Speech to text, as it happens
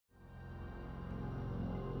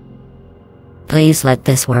Please let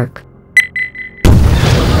this work.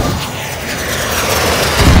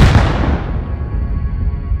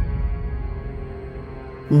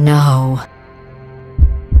 No.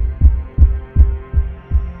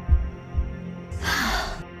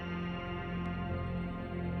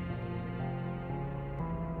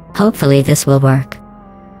 Hopefully this will work.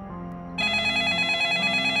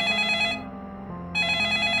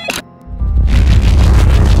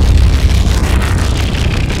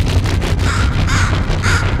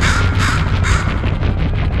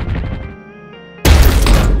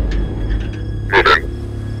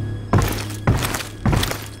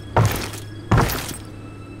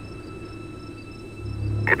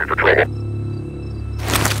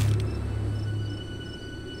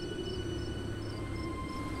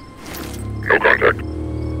 No contact.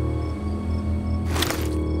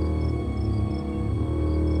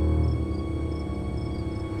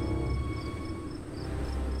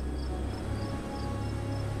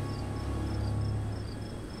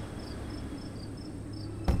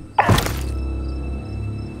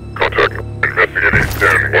 Contact. Investigating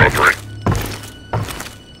 10-103.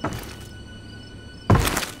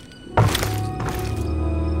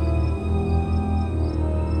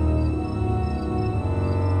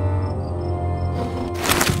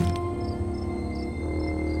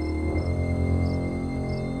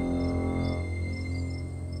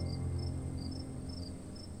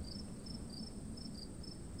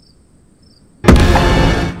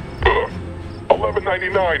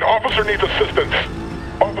 Officer needs assistance.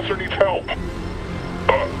 Officer needs help.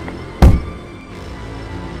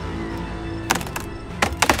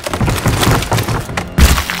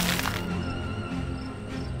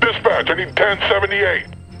 Dispatch, I need 1078.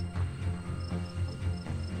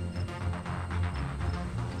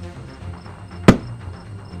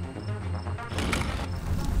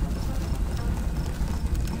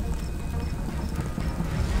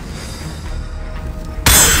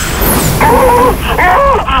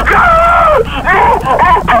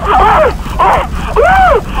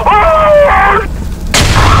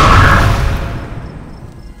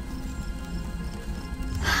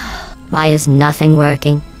 Why is nothing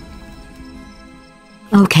working?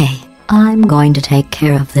 Okay, I'm going to take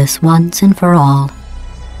care of this once and for all.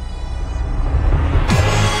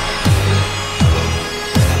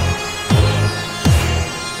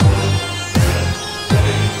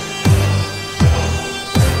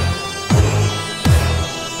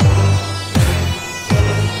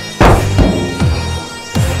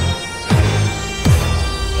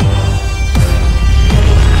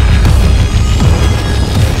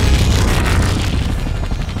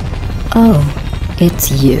 Oh,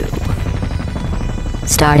 it's you.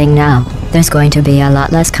 Starting now, there's going to be a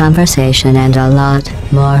lot less conversation and a lot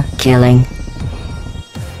more killing.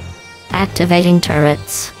 Activating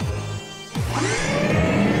turrets.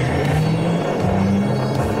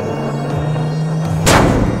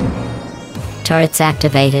 Turrets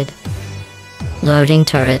activated. Loading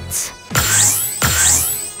turrets.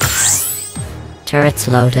 Turrets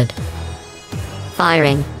loaded.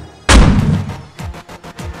 Firing.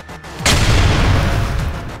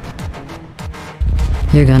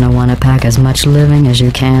 You're gonna want to pack as much living as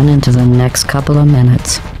you can into the next couple of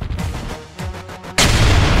minutes.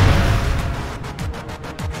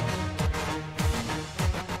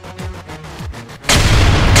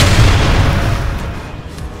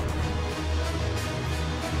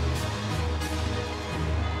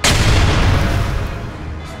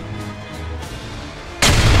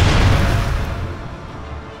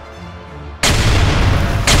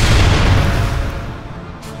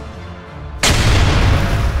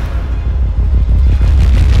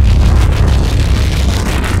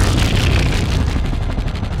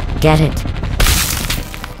 Get it.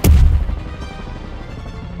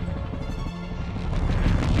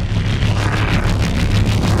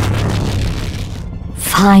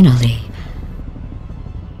 Finally.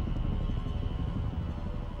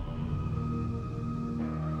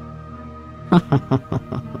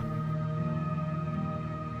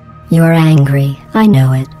 You're angry, I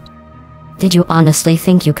know it. Did you honestly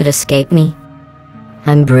think you could escape me?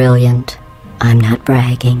 I'm brilliant. I'm not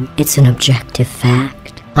bragging, it's an objective fact.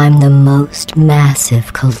 I'm the most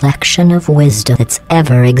massive collection of wisdom that's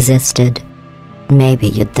ever existed. Maybe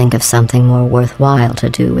you'd think of something more worthwhile to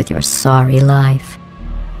do with your sorry life.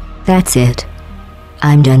 That's it.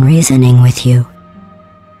 I'm done reasoning with you.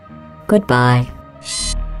 Goodbye.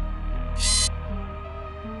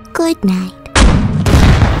 Good night.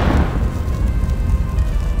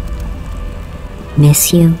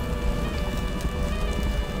 Miss you.